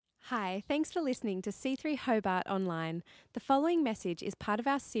Hi, thanks for listening to C3 Hobart Online. The following message is part of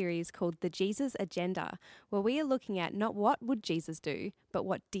our series called The Jesus Agenda, where we are looking at not what would Jesus do, but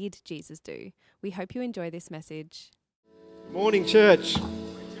what did Jesus do. We hope you enjoy this message. Morning, church.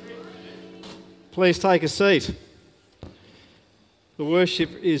 Please take a seat. The worship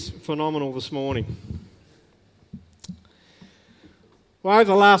is phenomenal this morning. Well, over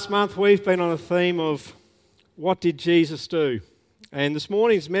the last month, we've been on a theme of what did Jesus do? And this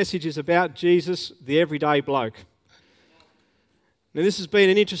morning's message is about Jesus, the everyday bloke. Now, this has been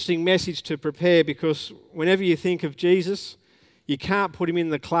an interesting message to prepare because whenever you think of Jesus, you can't put him in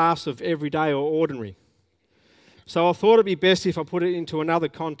the class of everyday or ordinary. So I thought it'd be best if I put it into another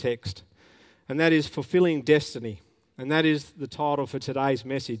context, and that is fulfilling destiny. And that is the title for today's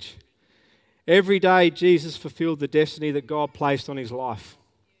message. Every day, Jesus fulfilled the destiny that God placed on his life.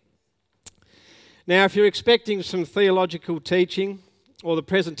 Now, if you're expecting some theological teaching or the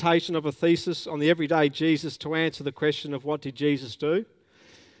presentation of a thesis on the everyday Jesus to answer the question of what did Jesus do,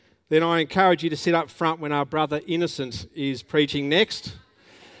 then I encourage you to sit up front when our brother Innocent is preaching next.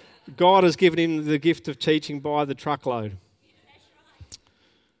 God has given him the gift of teaching by the truckload.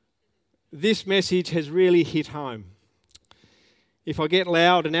 This message has really hit home. If I get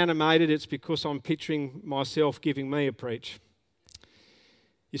loud and animated, it's because I'm picturing myself giving me a preach.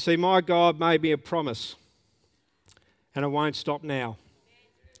 You see, my God made me a promise, and it won't stop now.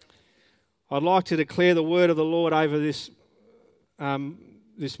 I'd like to declare the word of the Lord over this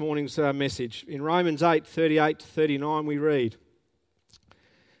morning's message. In Romans 8:38-39 we read,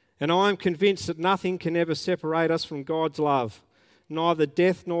 "And I am convinced that nothing can ever separate us from God's love, neither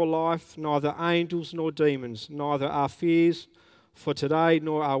death nor life, neither angels nor demons, neither our fears for today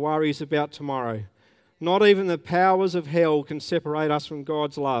nor our worries about tomorrow. Not even the powers of hell can separate us from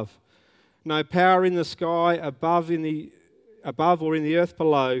God's love. No power in the sky above or in the earth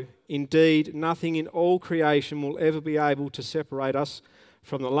below. Indeed, nothing in all creation will ever be able to separate us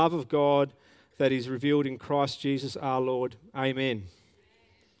from the love of God that is revealed in Christ Jesus our Lord. Amen."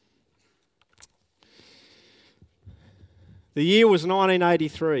 The year was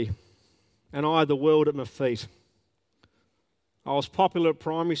 1983, and I had the world at my feet. I was popular at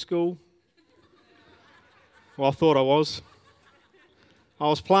primary school. Well, I thought I was. I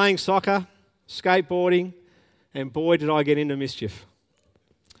was playing soccer, skateboarding, and boy did I get into mischief.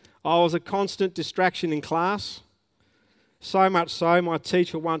 I was a constant distraction in class, so much so my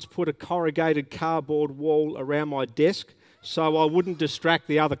teacher once put a corrugated cardboard wall around my desk so I wouldn't distract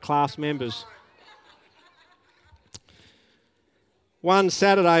the other class members. One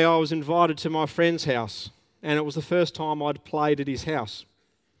Saturday I was invited to my friend's house, and it was the first time I'd played at his house.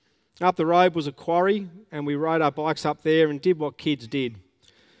 Up the road was a quarry, and we rode our bikes up there and did what kids did.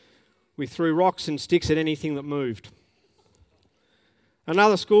 We threw rocks and sticks at anything that moved.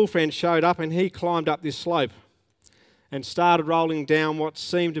 Another school friend showed up, and he climbed up this slope and started rolling down what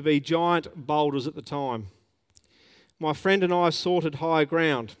seemed to be giant boulders at the time. My friend and I sorted higher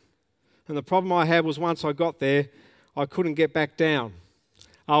ground, and the problem I had was once I got there, I couldn't get back down.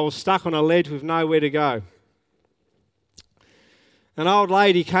 I was stuck on a ledge with nowhere to go. An old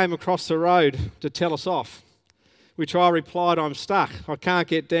lady came across the road to tell us off, which I replied, "I'm stuck, I can't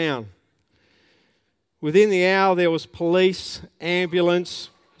get down." Within the hour there was police, ambulance,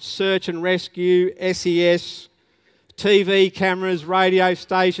 search and rescue, SES, TV cameras, radio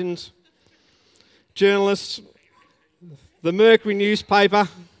stations, journalists, the Mercury newspaper,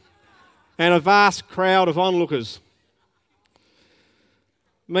 and a vast crowd of onlookers.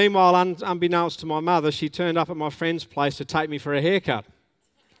 Meanwhile, unbeknownst to my mother, she turned up at my friend's place to take me for a haircut.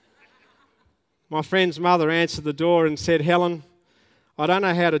 My friend's mother answered the door and said, "Helen, I don't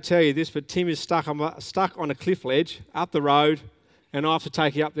know how to tell you this, but Tim is stuck on a cliff ledge up the road, and I have to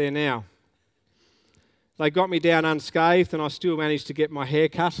take you up there now." They got me down unscathed, and I still managed to get my hair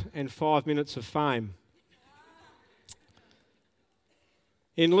cut and 5 minutes of fame.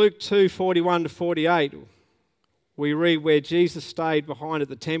 In Luke 2:41-48, we read where Jesus stayed behind at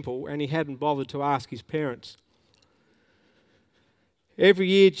the temple and he hadn't bothered to ask his parents. Every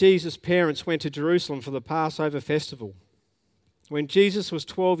year, Jesus' parents went to Jerusalem for the Passover festival. When Jesus was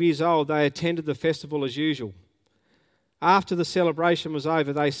 12 years old, they attended the festival as usual. After the celebration was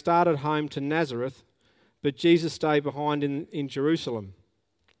over, they started home to Nazareth, but Jesus stayed behind in Jerusalem.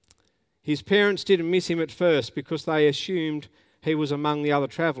 His parents didn't miss him at first because they assumed he was among the other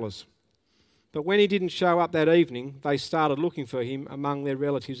travellers. But when he didn't show up that evening, they started looking for him among their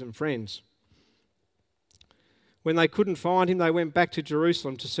relatives and friends. When they couldn't find him, they went back to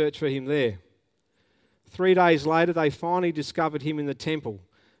Jerusalem to search for him there. 3 days later, they finally discovered him in the temple,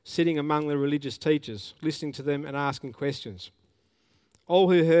 sitting among the religious teachers, listening to them and asking questions. All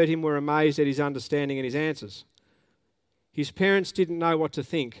who heard him were amazed at his understanding and his answers. His parents didn't know what to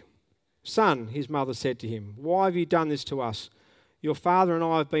think. "Son," his mother said to him, "why have you done this to us? Your father and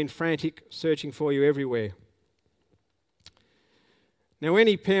I have been frantic, searching for you everywhere." Now,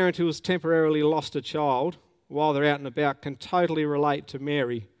 any parent who has temporarily lost a child while they're out and about can totally relate to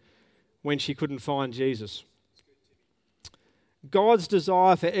Mary when she couldn't find Jesus. God's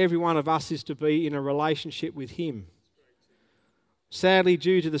desire for every one of us is to be in a relationship with him. Sadly,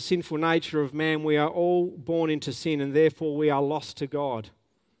 due to the sinful nature of man, we are all born into sin and therefore we are lost to God.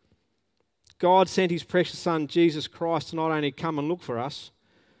 God sent his precious Son, Jesus Christ, to not only come and look for us,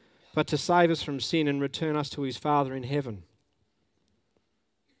 but to save us from sin and return us to his Father in heaven.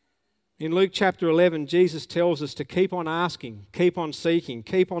 In Luke chapter 11, Jesus tells us to keep on asking, keep on seeking,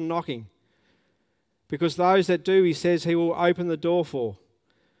 keep on knocking. Because those that do, he says, he will open the door for,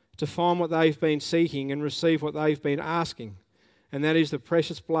 to find what they've been seeking and receive what they've been asking. And that is the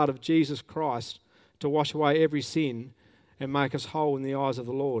precious blood of Jesus Christ to wash away every sin and make us whole in the eyes of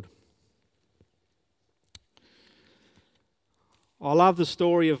the Lord. I love the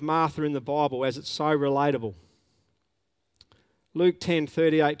story of Martha in the Bible as it's so relatable. Luke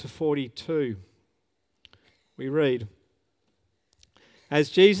 10:38-42, we read, "As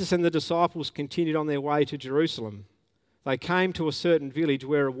Jesus and the disciples continued on their way to Jerusalem, they came to a certain village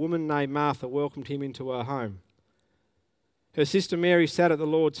where a woman named Martha welcomed him into her home. Her sister Mary sat at the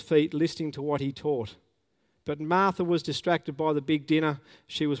Lord's feet listening to what he taught, but Martha was distracted by the big dinner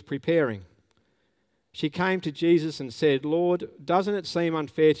she was preparing. She came to Jesus and said, 'Lord, doesn't it seem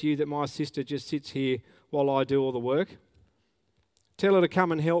unfair to you that my sister just sits here while I do all the work? Tell her to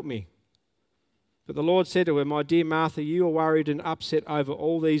come and help me.' But the Lord said to her, 'My dear Martha, you are worried and upset over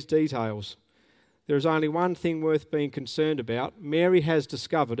all these details. There is only one thing worth being concerned about. Mary has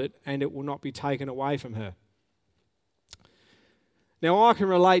discovered it, and it will not be taken away from her.'" Now, I can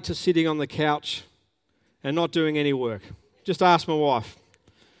relate to sitting on the couch and not doing any work. Just ask my wife.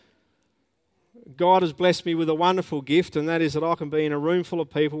 God has blessed me with a wonderful gift, and that is that I can be in a room full of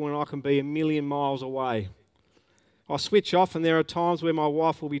people and I can be a million miles away. I switch off, and there are times where my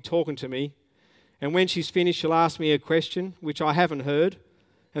wife will be talking to me, and when she's finished, she'll ask me a question, which I haven't heard,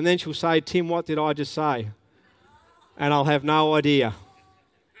 and then she'll say, "Tim, what did I just say?" And I'll have no idea.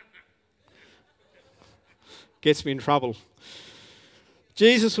 Gets me in trouble.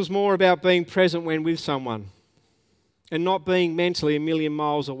 Jesus was more about being present when with someone and not being mentally a million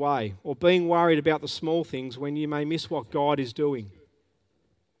miles away or being worried about the small things when you may miss what God is doing.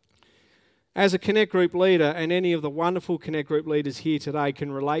 As a Connect Group leader, and any of the wonderful Connect Group leaders here today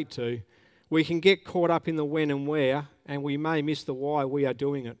can relate to, we can get caught up in the when and where, and we may miss the why we are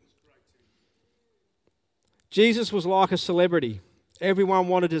doing it. Jesus was like a celebrity. Everyone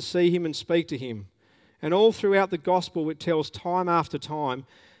wanted to see him and speak to him. And all throughout the gospel, it tells time after time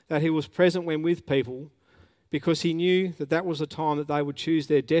that he was present when with people because he knew that that was the time that they would choose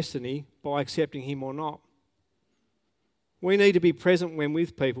their destiny by accepting him or not. We need to be present when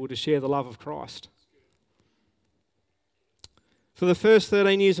with people to share the love of Christ. For the first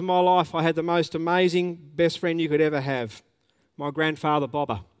 13 years of my life, I had the most amazing best friend you could ever have, my grandfather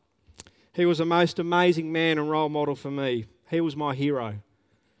Bobber. He was the most amazing man and role model for me. He was my hero.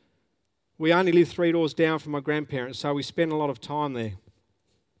 We only lived 3 doors down from my grandparents, so we spent a lot of time there.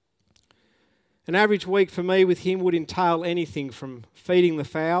 An average week for me with him would entail anything from feeding the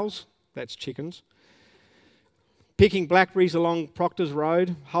fowls, that's chickens, picking blackberries along Proctor's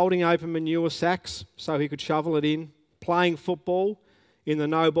Road, holding open manure sacks so he could shovel it in, playing football in the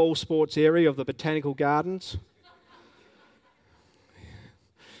no-ball sports area of the Botanical Gardens,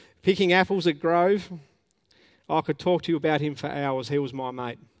 picking apples at Grove. I could talk to you about him for hours. He was my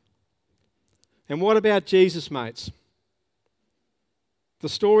mate. And what about Jesus, mates? The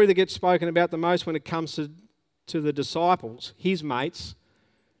story that gets spoken about the most when it comes to the disciples, his mates,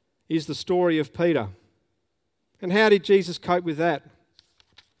 is the story of Peter. And how did Jesus cope with that?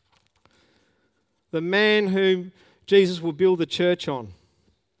 The man whom Jesus will build the church on.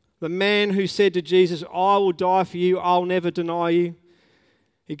 The man who said to Jesus, "I will die for you, I'll never deny you."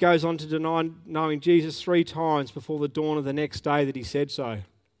 He goes on to deny knowing Jesus 3 times before the dawn of the next day that he said so.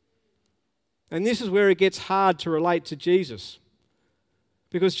 And this is where it gets hard to relate to Jesus.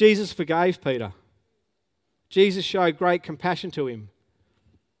 Because Jesus forgave Peter. Jesus showed great compassion to him.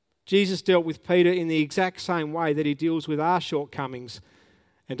 Jesus dealt with Peter in the exact same way that he deals with our shortcomings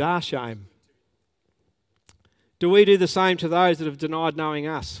and our shame. Do we do the same to those that have denied knowing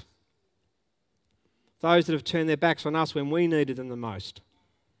us? Those that have turned their backs on us when we needed them the most?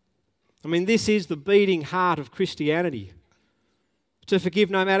 I mean, this is the beating heart of Christianity. To forgive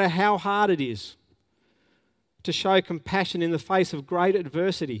no matter how hard it is. to show compassion in the face of great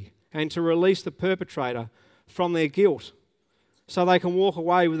adversity and to release the perpetrator from their guilt so they can walk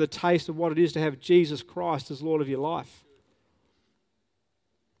away with a taste of what it is to have Jesus Christ as Lord of your life.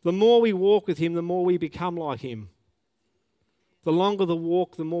 The more we walk with him, the more we become like him. The longer the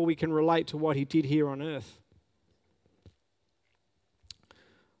walk, the more we can relate to what he did here on earth.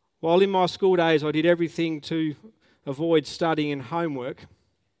 While in my school days I did everything to avoid studying and homework,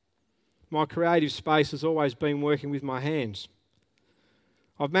 my creative space has always been working with my hands.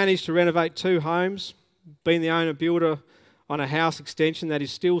 I've managed to renovate 2 homes, been the owner builder on a house extension that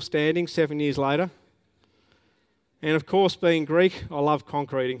is still standing 7 years later. And of course, being Greek, I love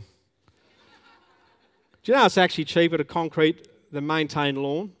concreting. Do you know it's actually cheaper to concrete than maintain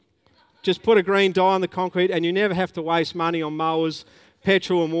lawn? Just put a green dye on the concrete and you never have to waste money on mowers,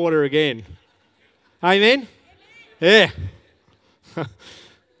 petrol and water again. Amen? Yeah.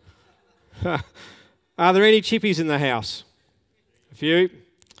 Are there any chippies in the house? A few.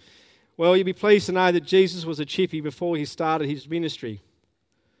 Well, you'll be pleased to know that Jesus was a chippy before he started his ministry.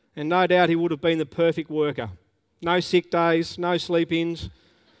 And no doubt he would have been the perfect worker. No sick days, no sleep-ins,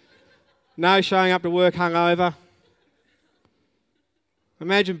 no showing up to work hungover.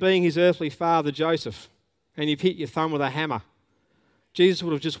 Imagine being his earthly father, Joseph, and you've hit your thumb with a hammer. Jesus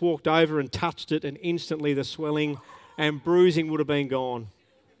would have just walked over and touched it, and instantly the swelling and bruising would have been gone.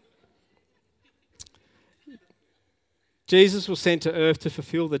 Jesus was sent to earth to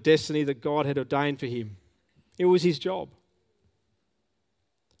fulfill the destiny that God had ordained for him. It was his job.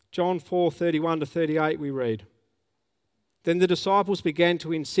 John 4:31-38 we read, "Then the disciples began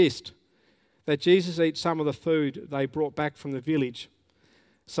to insist that Jesus eat some of the food they brought back from the village,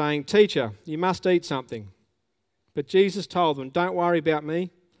 saying, 'Teacher, you must eat something.' But Jesus told them, 'Don't worry about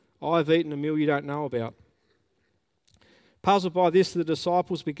me. I've eaten a meal you don't know about.' Puzzled by this, the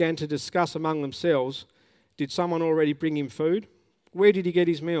disciples began to discuss among themselves, 'Did someone already bring him food? Where did he get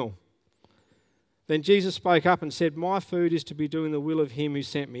his meal?' Then Jesus spoke up and said, 'My food is to be doing the will of him who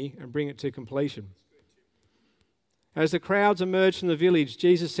sent me and bring it to completion.' As the crowds emerged from the village,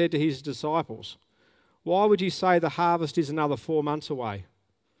 Jesus said to his disciples, 'Why would you say the harvest is another 4 months away?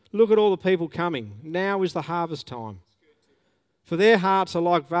 Look at all the people coming. Now is the harvest time. For their hearts are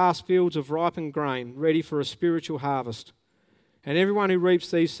like vast fields of ripened grain, ready for a spiritual harvest. And everyone who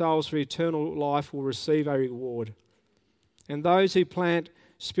reaps these souls for eternal life will receive a reward. And those who plant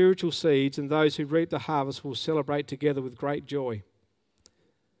spiritual seeds and those who reap the harvest will celebrate together with great joy.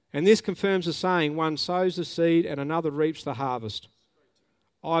 And this confirms the saying, one sows the seed and another reaps the harvest.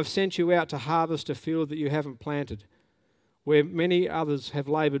 I've sent you out to harvest a field that you haven't planted, where many others have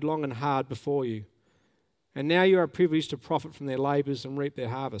laboured long and hard before you. And now you are privileged to profit from their labours and reap their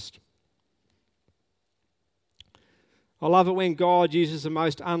harvest.'" I love it when God uses the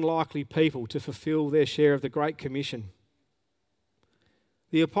most unlikely people to fulfill their share of the Great Commission.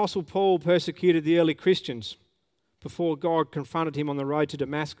 The Apostle Paul persecuted the early Christians before God confronted him on the road to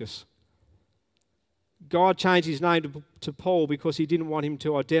Damascus. God changed his name to Paul because he didn't want him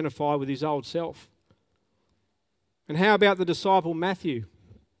to identify with his old self. And how about the disciple Matthew?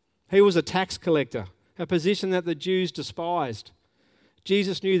 He was a tax collector, a position that the Jews despised.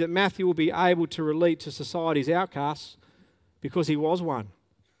 Jesus knew that Matthew would be able to relate to society's outcasts because he was one.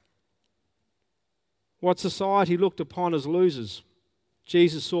 What society looked upon as losers,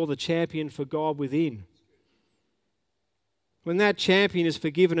 Jesus saw the champion for God within. When that champion is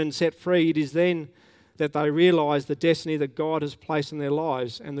forgiven and set free, it is then that they realise the destiny that God has placed in their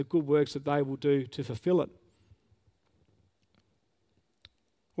lives and the good works that they will do to fulfill it.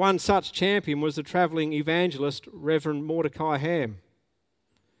 One such champion was the travelling evangelist, Reverend Mordecai Ham.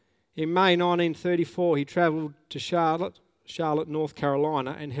 In May 1934, he travelled to Charlotte, North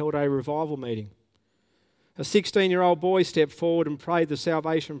Carolina, and held a revival meeting. A 16-year-old boy stepped forward and prayed the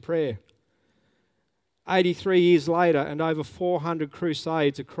salvation prayer. 83 years later, and over 400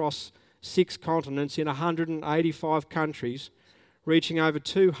 crusades across 6 continents in 185 countries, reaching over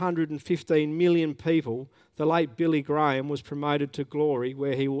 215 million people, the late Billy Graham was promoted to glory,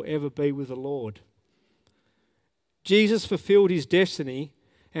 where he will ever be with the Lord. Jesus fulfilled his destiny,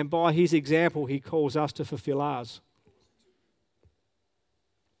 and by his example, he calls us to fulfill ours.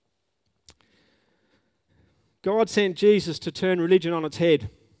 God sent Jesus to turn religion on its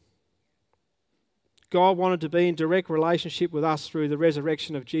head. God wanted to be in direct relationship with us through the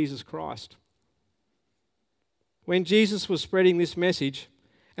resurrection of Jesus Christ. When Jesus was spreading this message,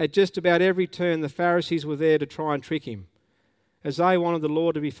 at just about every turn the Pharisees were there to try and trick him, as they wanted the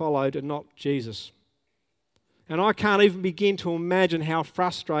law to be followed and not Jesus. And I can't even begin to imagine how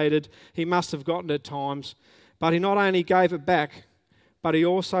frustrated he must have gotten at times, but he not only gave it back, but he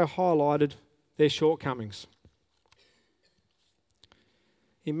also highlighted their shortcomings.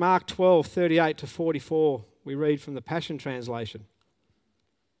 In Mark 12:38 to 44, we read from the Passion Translation.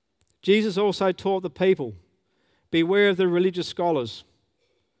 Jesus also taught the people, beware of the religious scholars.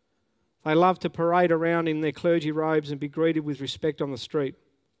 They love to parade around in their clergy robes and be greeted with respect on the street.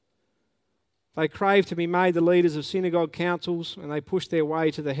 They crave to be made the leaders of synagogue councils, and they push their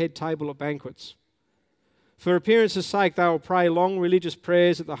way to the head table at banquets. For appearance's sake, they will pray long religious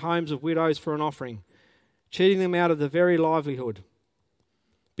prayers at the homes of widows for an offering, cheating them out of the very livelihood.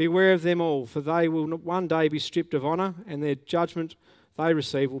 Beware of them all, for they will one day be stripped of honour, and their judgment they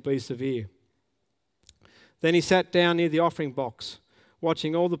receive will be severe. Then he sat down near the offering box,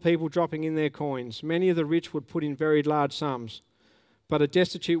 watching all the people dropping in their coins. Many of the rich would put in very large sums, but a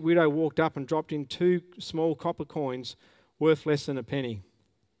destitute widow walked up and dropped in 2 small copper coins worth less than a penny.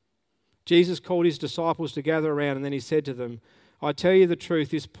 Jesus called his disciples to gather around, and then he said to them, I tell you the truth,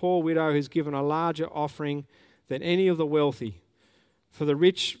 this poor widow has given a larger offering than any of the wealthy. For the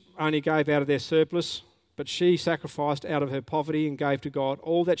rich only gave out of their surplus, but she sacrificed out of her poverty and gave to God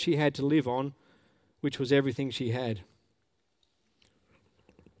all that she had to live on, which was everything she had.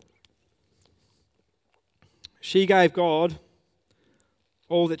 She gave God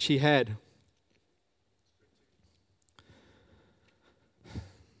all that she had.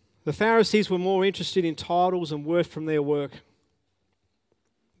 The Pharisees were more interested in titles and worth from their work.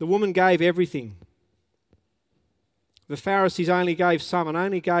 The woman gave everything. The Pharisees only gave some, and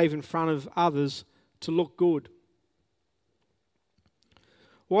only gave in front of others to look good.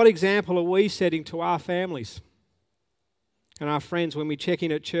 What example are we setting to our families and our friends when we check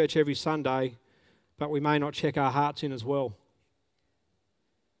in at church every Sunday, but we may not check our hearts in as well?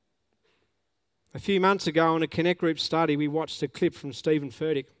 A few months ago in a Connect Group study, we watched a clip from Stephen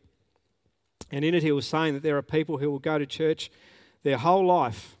Furtick. And in it he was saying that there are people who will go to church their whole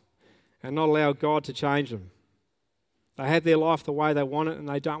life and not allow God to change them. They have their life the way they want it, and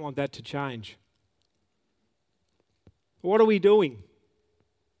they don't want that to change. What are we doing?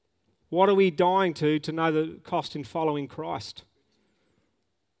 What are we dying to know the cost in following Christ?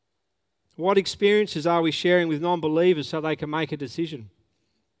 What experiences are we sharing with non-believers so they can make a decision?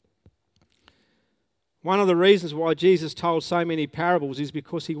 One of the reasons why Jesus told so many parables is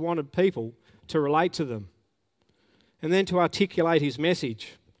because he wanted people to relate to them and then to articulate his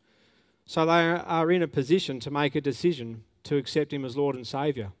message so they are in a position to make a decision to accept him as Lord and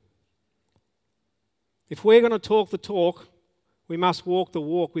Saviour. If we're going to talk the talk, we must walk the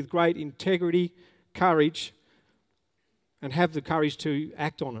walk with great integrity, courage, and have the courage to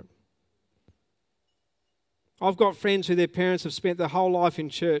act on it. I've got friends who their parents have spent their whole life in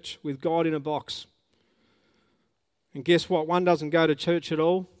church with God in a box. And guess what? One doesn't go to church at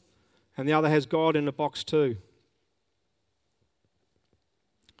all, and the other has God in a box too.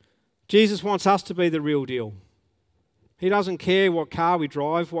 Jesus wants us to be the real deal. He doesn't care what car we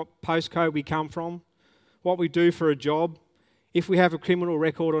drive, what postcode we come from, what we do for a job, if we have a criminal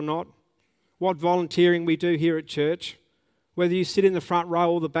record or not, what volunteering we do here at church, whether you sit in the front row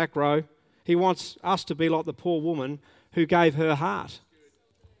or the back row. He wants us to be like the poor woman who gave her heart.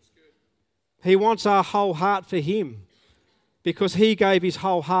 He wants our whole heart for him because he gave his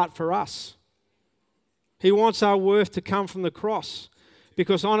whole heart for us. He wants our worth to come from the cross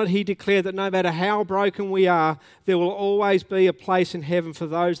because on it he declared that no matter how broken we are, there will always be a place in heaven for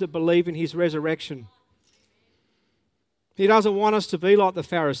those that believe in his resurrection. He doesn't want us to be like the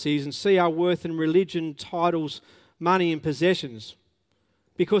Pharisees and see our worth in religion, titles, money and possessions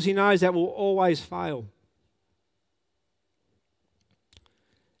because he knows that will always fail.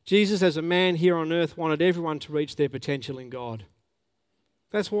 Jesus, as a man here on earth, wanted everyone to reach their potential in God.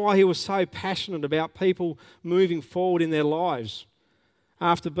 That's why he was so passionate about people moving forward in their lives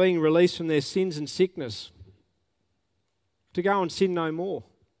after being released from their sins and sickness, to go and sin no more.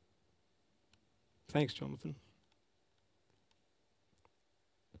 Thanks, Jonathan.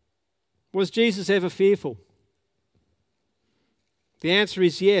 Was Jesus ever fearful? The answer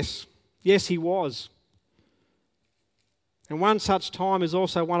is yes. Yes, he was. And one such time is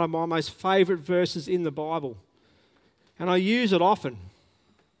also one of my most favourite verses in the Bible. And I use it often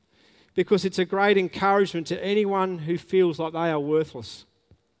because it's a great encouragement to anyone who feels like they are worthless.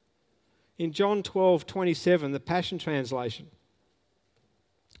 In John 12:27, the Passion Translation.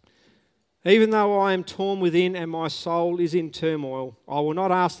 Even though I am torn within and my soul is in turmoil, I will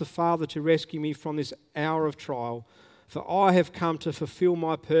not ask the Father to rescue me from this hour of trial, for I have come to fulfill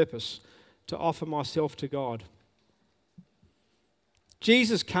my purpose, to offer myself to God.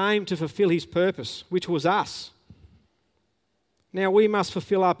 Jesus came to fulfill his purpose, which was us. Now we must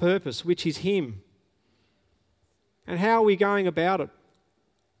fulfill our purpose, which is him. And how are we going about it?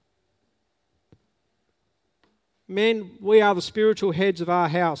 Men, we are the spiritual heads of our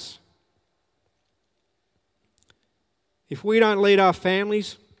house. If we don't lead our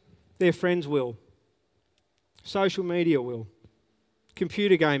families, their friends will. Social media will.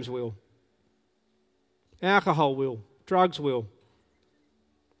 Computer games will. Alcohol will. Drugs will.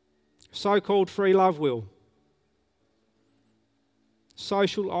 So-called free love will.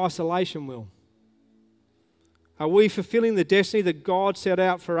 Social isolation will. Are we fulfilling the destiny that God set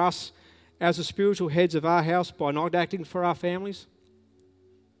out for us as the spiritual heads of our house by not acting for our families?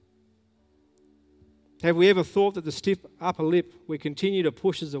 Have we ever thought that the stiff upper lip we continue to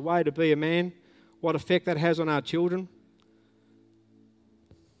push as a way to be a man, what effect that has on our children?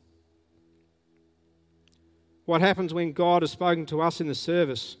 What happens when God has spoken to us in the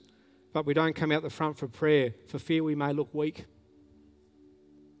service, but we don't come out the front for prayer for fear we may look weak?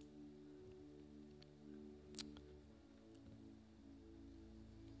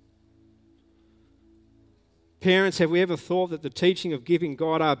 Parents, have we ever thought that the teaching of giving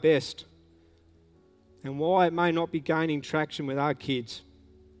God our best and why it may not be gaining traction with our kids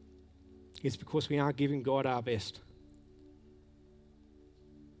is because we aren't giving God our best?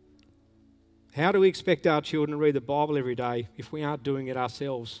 How do we expect our children to read the Bible every day if we aren't doing it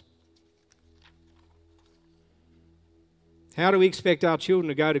ourselves? How do we expect our children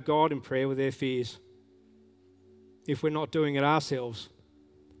to go to God in prayer with their fears if we're not doing it ourselves?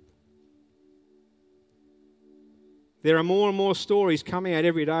 There are more and more stories coming out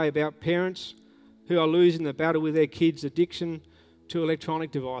every day about parents who are losing the battle with their kids' addiction to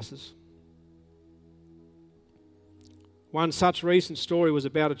electronic devices. One such recent story was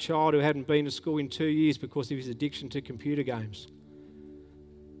about a child who hadn't been to school in 2 years because of his addiction to computer games.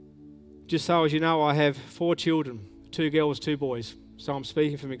 Just so as you know, I have 4 children, 2 girls, 2 boys, so I'm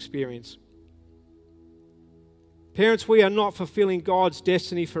speaking from experience. Parents, we are not fulfilling God's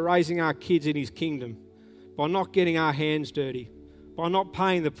destiny for raising our kids in His kingdom by not getting our hands dirty, by not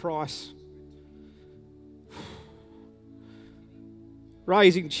paying the price.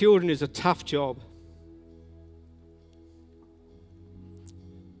 Raising children is a tough job.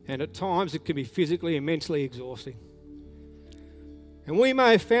 And at times it can be physically and mentally exhausting. And we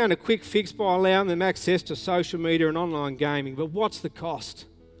may have found a quick fix by allowing them access to social media and online gaming, but what's the cost?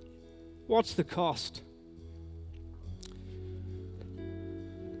 What's the cost?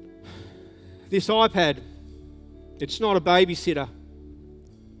 This iPad, it's not a babysitter.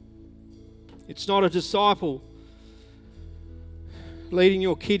 It's not a disciple leading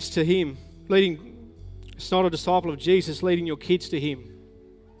your kids to Him. It's not a disciple of Jesus leading your kids to Him.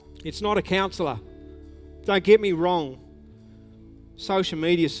 It's not a counsellor. Don't get me wrong. Social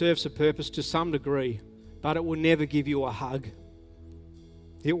media serves a purpose to some degree, but it will never give you a hug.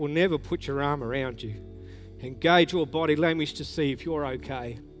 It will never put your arm around you and gauge your body language to see if you're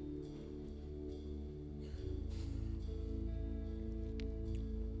okay.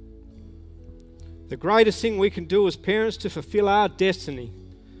 The greatest thing we can do as parents to fulfill our destiny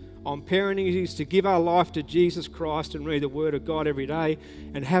on parenting is to give our life to Jesus Christ and read the Word of God every day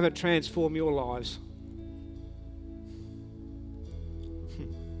and have it transform your lives.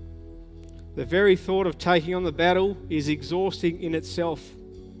 The very thought of taking on the battle is exhausting in itself.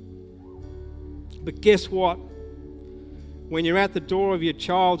 But guess what? When you're at the door of your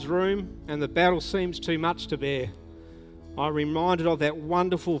child's room and the battle seems too much to bear, I'm reminded of that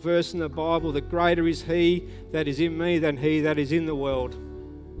wonderful verse in the Bible that greater is He that is in me than he that is in the world.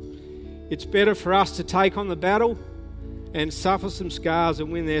 It's better for us to take on the battle and suffer some scars and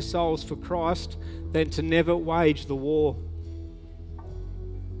win their souls for Christ than to never wage the war.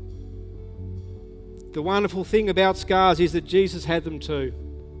 The wonderful thing about scars is that Jesus had them too.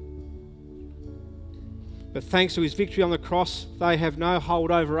 But thanks to His victory on the cross, they have no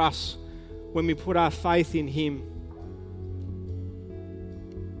hold over us when we put our faith in Him.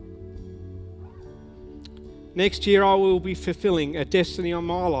 Next year I will be fulfilling a destiny on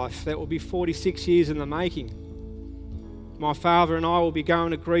my life that will be 46 years in the making. My father and I will be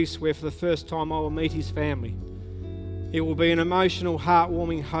going to Greece, where for the first time I will meet his family. It will be an emotional,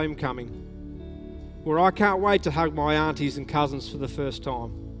 heartwarming homecoming, where I can't wait to hug my aunties and cousins for the first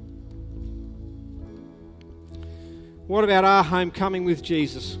time. What about our homecoming with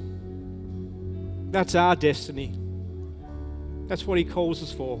Jesus? That's our destiny. That's what He calls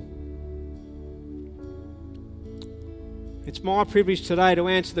us for. It's my privilege today to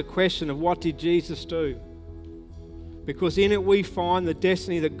answer the question of what did Jesus do? Because in it we find the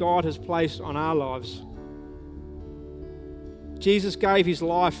destiny that God has placed on our lives. Jesus gave His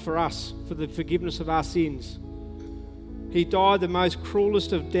life for us, for the forgiveness of our sins. He died the most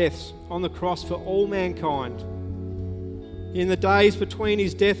cruelest of deaths on the cross for all mankind. In the days between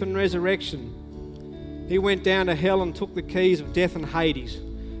His death and resurrection, He went down to hell and took the keys of death and Hades,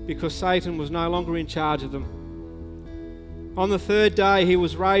 because Satan was no longer in charge of them. On the third day, he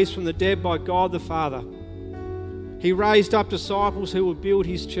was raised from the dead by God the Father. He raised up disciples who will build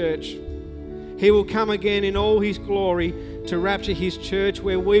his church. He will come again in all his glory to rapture his church,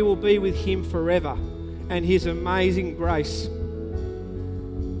 where we will be with him forever, and his amazing grace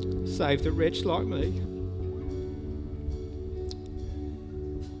saved a wretch like me.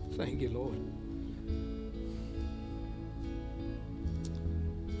 Thank you, Lord.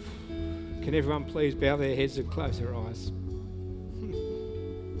 Can everyone please bow their heads and close their eyes?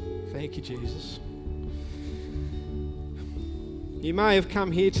 Thank you, Jesus. You may have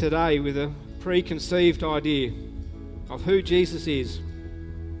come here today with a preconceived idea of who Jesus is.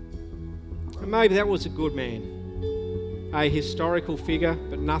 And maybe that was a good man, a historical figure,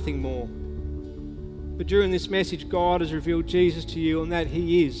 but nothing more. But during this message, God has revealed Jesus to you, and that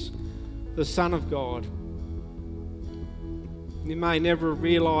he is the Son of God. You may never have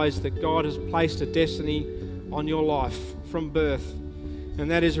realised that God has placed a destiny on your life from birth,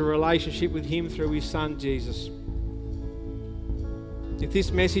 and that is a relationship with him through his Son, Jesus. If this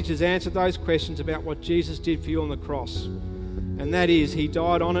message has answered those questions about what Jesus did for you on the cross, and that is, he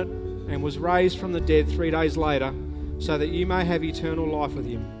died on it and was raised from the dead 3 days later so that you may have eternal life with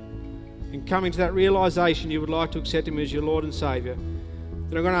him. In coming to that realisation, you would like to accept him as your Lord and Saviour,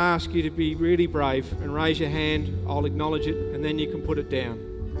 then I'm going to ask you to be really brave and raise your hand. I'll acknowledge it, and then you can put it down.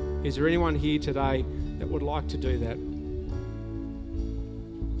 Is there anyone here today that would like to do that?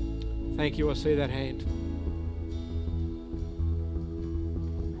 Thank you. I see that hand.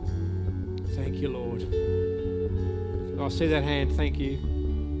 Thank you, Lord. I see that hand. Thank you.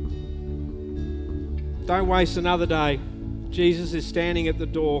 Don't waste another day. Jesus is standing at the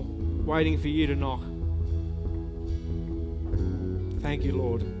door waiting for you to knock. Thank you,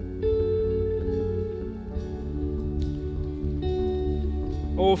 Lord.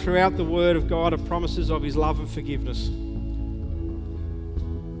 All throughout the Word of God are promises of his love and forgiveness.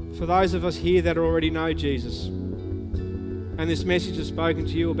 For those of us here that already know Jesus, and this message has spoken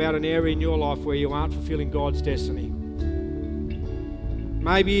to you about an area in your life where you aren't fulfilling God's destiny.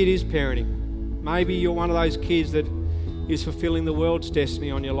 Maybe it is parenting. Maybe you're one of those kids that is fulfilling the world's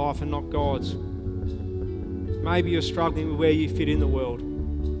destiny on your life and not God's. Maybe you're struggling with where you fit in the world.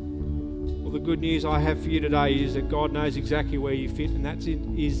 Well, the good news I have for you today is that God knows exactly where you fit, and that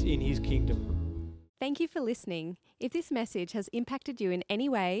is in his kingdom. Thank you for listening. If this message has impacted you in any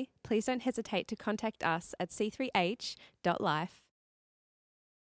way, please don't hesitate to contact us at c3h.life.